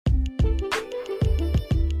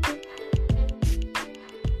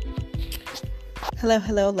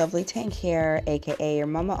Hello, lovely Tank here, aka your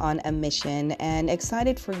mama on a mission, and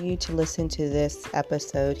excited for you to listen to this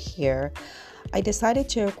episode here. I decided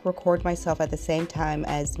to record myself at the same time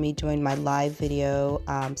as me doing my live video,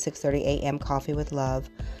 6:30 a.m. Coffee with Love,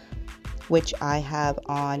 which I have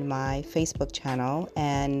on my Facebook channel,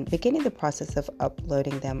 and beginning the process of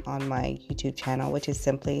uploading them on my YouTube channel, which is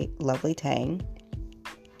simply Lovely Tang.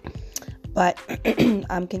 But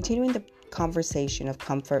I'm continuing the conversation of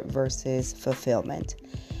comfort versus fulfillment.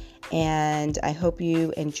 And I hope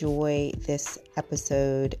you enjoy this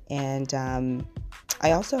episode. And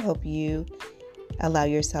I also hope you allow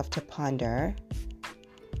yourself to ponder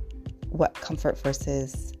what comfort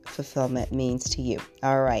versus fulfillment means to you.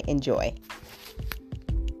 All right, enjoy.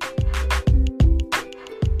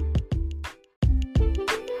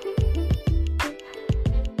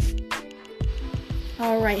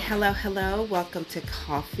 All right, hello. Welcome to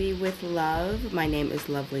Coffee with Love. My name is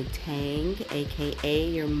Lovely Tang, aka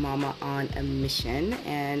your mama on a mission,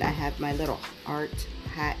 and I have my little art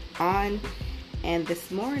hat on. And this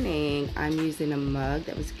morning, I'm using a mug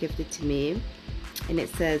that was gifted to me, and it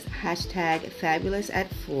says hashtag fabulous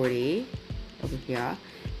at 40 over here.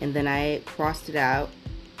 And then I crossed it out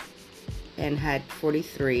and had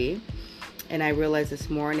 43. And I realized this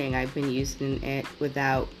morning I've been using it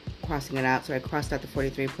without crossing it out, so I crossed out the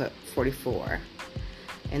 43 and put 44.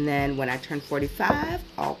 And then when I turn 45,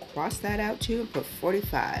 I'll cross that out too and put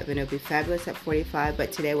 45, and it'll be fabulous at 45.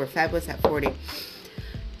 But today we're fabulous at 40.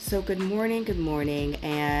 So good morning,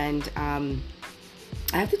 and I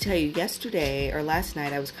have to tell you, yesterday or last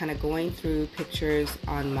night I was kind of going through pictures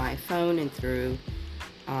on my phone and through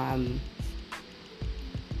I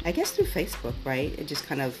guess through Facebook, right? It just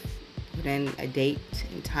kind of put in a date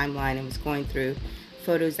and timeline and was going through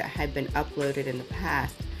photos that had been uploaded in the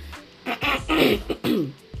past.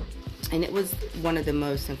 And it was one of the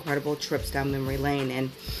most incredible trips down memory lane, and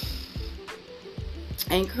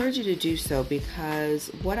I encourage you to do so, because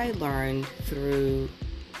what I learned through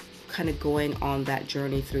kind of going on that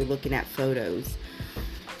journey through looking at photos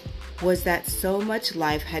was that so much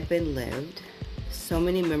life had been lived, so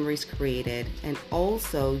many memories created, and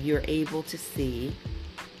also you're able to see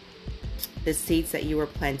the seeds that you were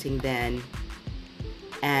planting then,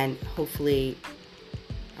 and hopefully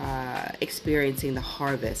experiencing the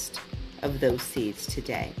harvest of those seeds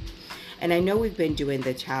today. And I know we've been doing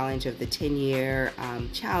the challenge of the 10-year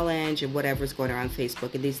challenge and whatever's going around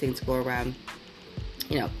Facebook, and these things go around,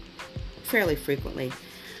 fairly frequently.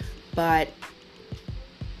 But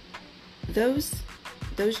those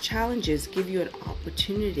challenges give you an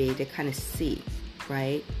opportunity to kind of see,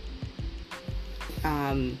 right?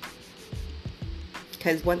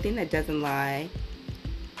 Because one thing that doesn't lie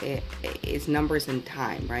is numbers and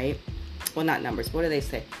time, right? Well, not numbers. What do they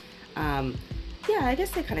say? I guess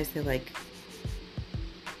they kind of say, like,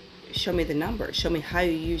 show me the numbers. Show me how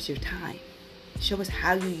you use your time. Show us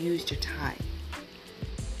how you used your time.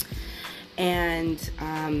 And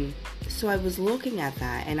so I was looking at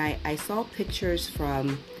that, and I saw pictures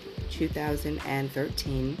from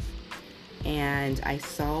 2013, and I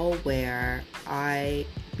saw where I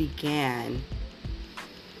began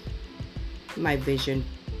my vision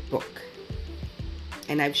book.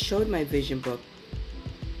 And I've showed my vision book,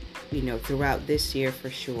 throughout this year for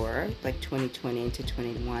sure, like 2020 into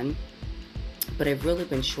 21. But I've really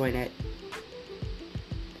been showing it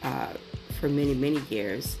for many, many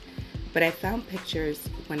years. But I found pictures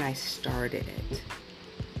when I started it.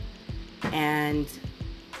 And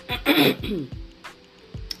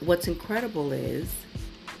what's incredible is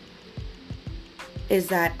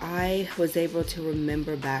that I was able to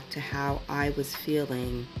remember back to how I was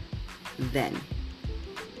feeling then.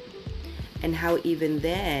 And how even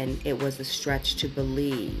then it was a stretch to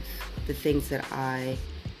believe the things that I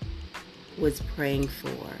was praying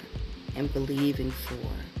for and believing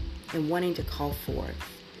for and wanting to call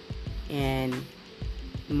forth in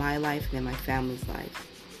my life and in my family's life.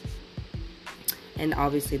 And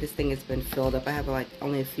obviously this thing has been filled up. I have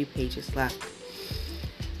only a few pages left.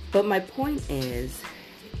 But my point is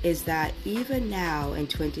that even now in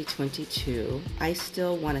 2022, I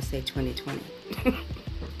still want to say 2020.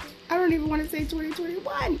 I don't even want to say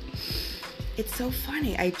 2021. It's so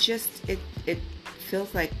funny. It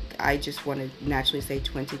feels like I just want to naturally say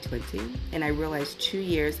 2020. And I realize 2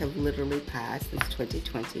 years have literally passed since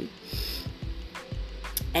 2020.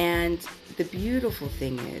 And the beautiful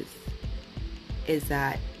thing is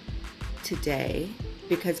that today,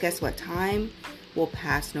 because guess what? Time will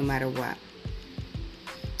pass no matter what.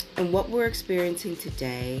 And what we're experiencing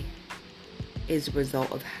today is a result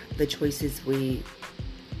of the choices we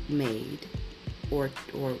made or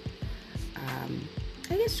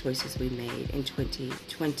I guess choices we made in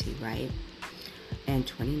 2020, right? And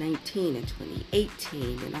 2019 and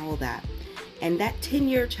 2018 and all that. And that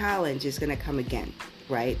 10-year challenge is going to come again,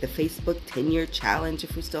 right? The Facebook 10-year challenge,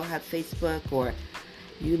 if we still have Facebook, or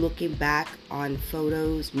you looking back on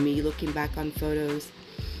photos, me looking back on photos.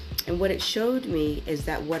 And what it showed me is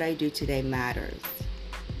that what I do today matters.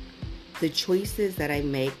 The choices that I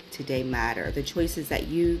make today matter. The choices that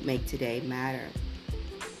you make today matter.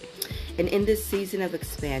 And in this season of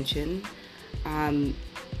expansion, we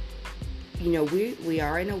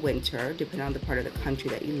are in a winter, depending on the part of the country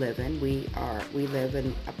that you live in. We live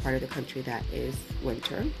in a part of the country that is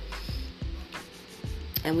winter.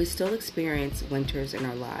 And we still experience winters in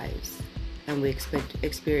our lives. And we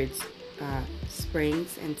experience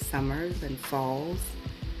springs and summers and falls.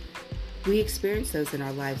 We experience those in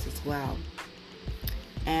our lives as well.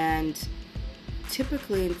 And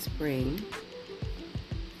typically in spring,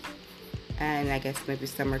 and I guess maybe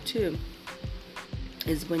summer too,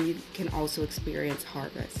 is when you can also experience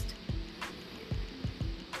harvest.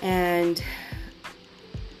 And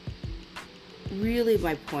really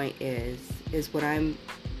my point is what I'm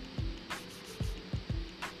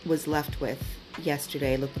was left with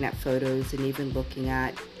yesterday, looking at photos and even looking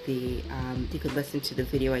at the, you could listen to the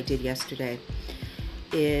video I did yesterday,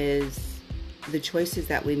 is the choices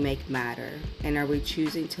that we make matter. And are we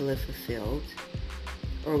choosing to live fulfilled?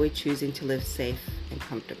 Or are we choosing to live safe and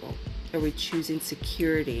comfortable? Are we choosing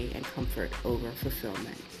security and comfort over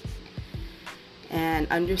fulfillment? And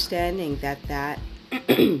understanding that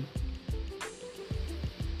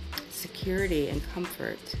security and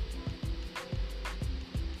comfort,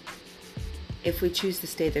 if we choose to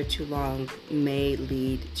stay there too long, may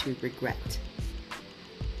lead to regret.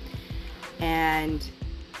 And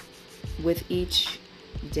with each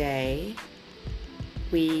day,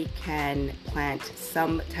 we can plant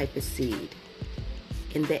some type of seed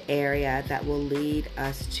in the area that will lead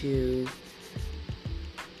us to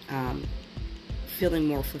feeling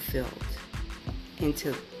more fulfilled,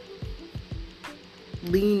 into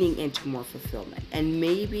leaning into more fulfillment. And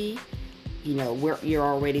maybe, you're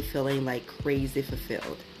already feeling like crazy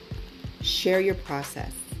fulfilled. Share your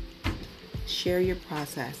process. Share your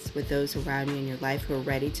process with those around you in your life who are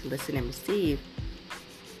ready to listen and receive.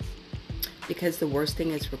 Because the worst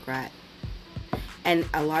thing is regret. And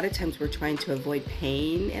a lot of times we're trying to avoid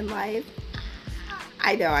pain in life.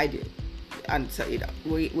 I know I do. So,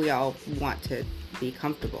 we all want to be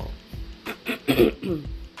comfortable.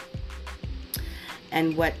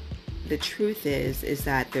 And what the truth is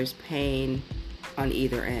that there's pain on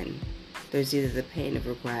either end. There's either the pain of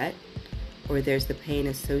regret or there's the pain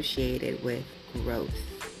associated with growth.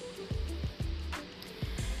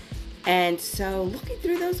 And so looking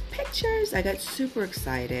through those pictures, I got super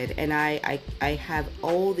excited, and I have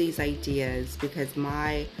all these ideas because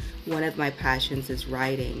one of my passions is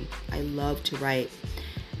writing. I love to write.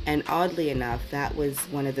 And oddly enough, that was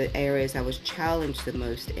one of the areas I was challenged the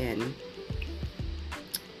most in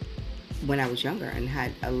when I was younger and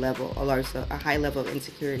had a high level of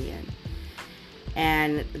insecurity in.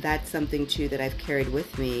 And that's something too that I've carried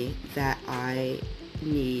with me that I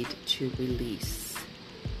need to release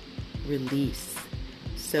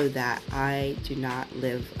so that I do not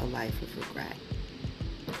live a life of regret.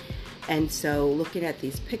 And so looking at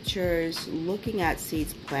these pictures, looking at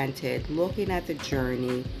seeds planted, looking at the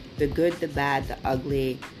journey, the good, the bad, the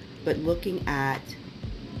ugly, but looking at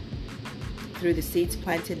through the seeds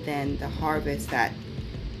planted, then the harvest that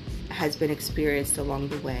has been experienced along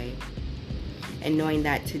the way, and knowing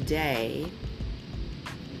that today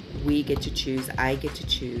we get to choose, I get to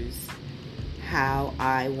choose how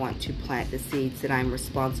I want to plant the seeds that I'm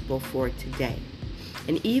responsible for today.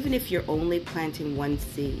 And even if you're only planting one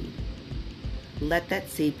seed, let that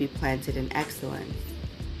seed be planted in excellence.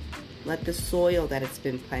 Let the soil that it's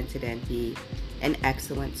been planted in be an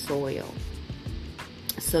excellent soil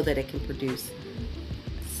so that it can produce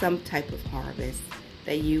some type of harvest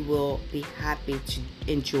that you will be happy to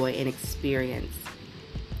enjoy and experience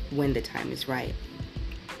when the time is right.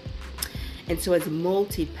 And so as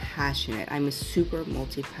multi-passionate, I'm a super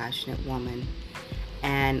multi-passionate woman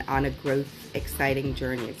and on a growth, exciting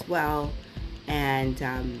journey as well.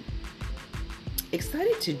 And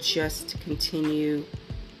excited to just continue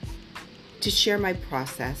to share my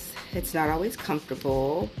process. It's not always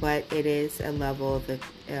comfortable, but it is a level of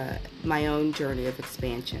my own journey of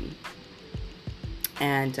expansion.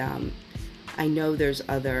 And I know there's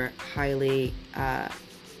other highly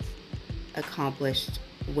accomplished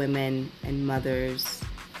women and mothers,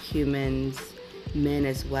 humans, men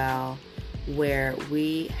as well, where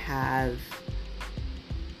we have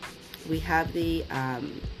the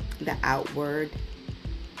outward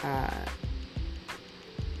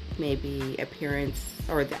maybe appearance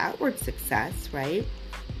or the outward success, right?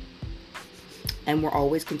 And we're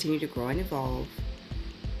always continue to grow and evolve.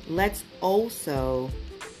 Let's also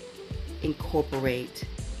incorporate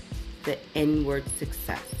the inward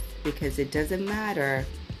success, because it doesn't matter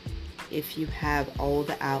if you have all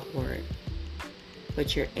the outward,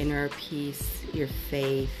 but your inner peace, your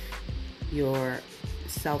faith, your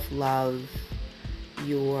self-love,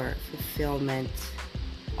 your fulfillment,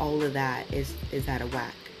 all of that is out of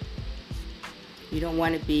whack. We don't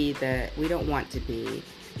want to be the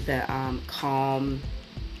calm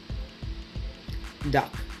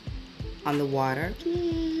duck on the water,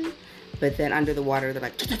 but then under the water they're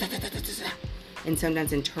like, and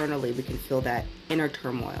sometimes internally we can feel that inner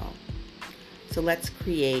turmoil. So let's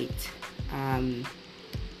create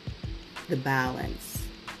the balance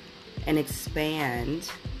and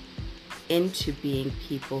expand into being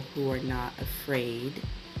people who are not afraid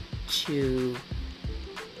to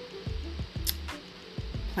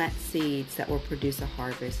plant seeds that will produce a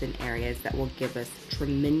harvest in areas that will give us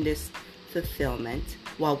tremendous fulfillment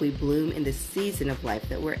while we bloom in the season of life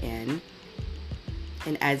that we're in.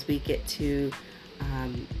 And as we get to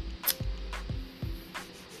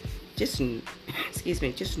just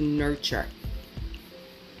nurture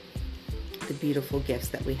the beautiful gifts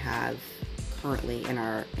that we have currently in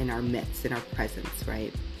our midst, in our presence,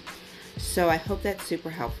 right? So I hope that's super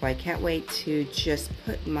helpful. I can't wait to just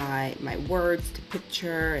put my words to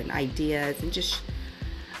picture and ideas, and just,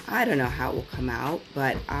 I don't know how it will come out,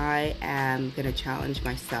 but I am going to challenge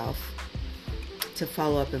myself to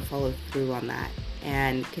follow up and follow through on that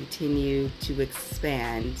and continue to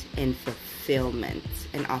expand in fulfillment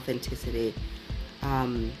and authenticity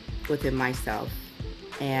within myself.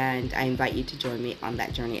 And I invite you to join me on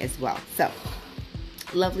that journey as well. So,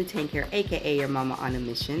 Lovely Tang here, aka your mama on a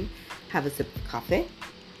mission. Have a sip of coffee.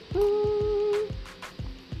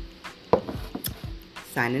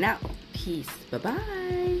 Signing out. Peace.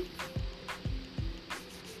 Bye-bye.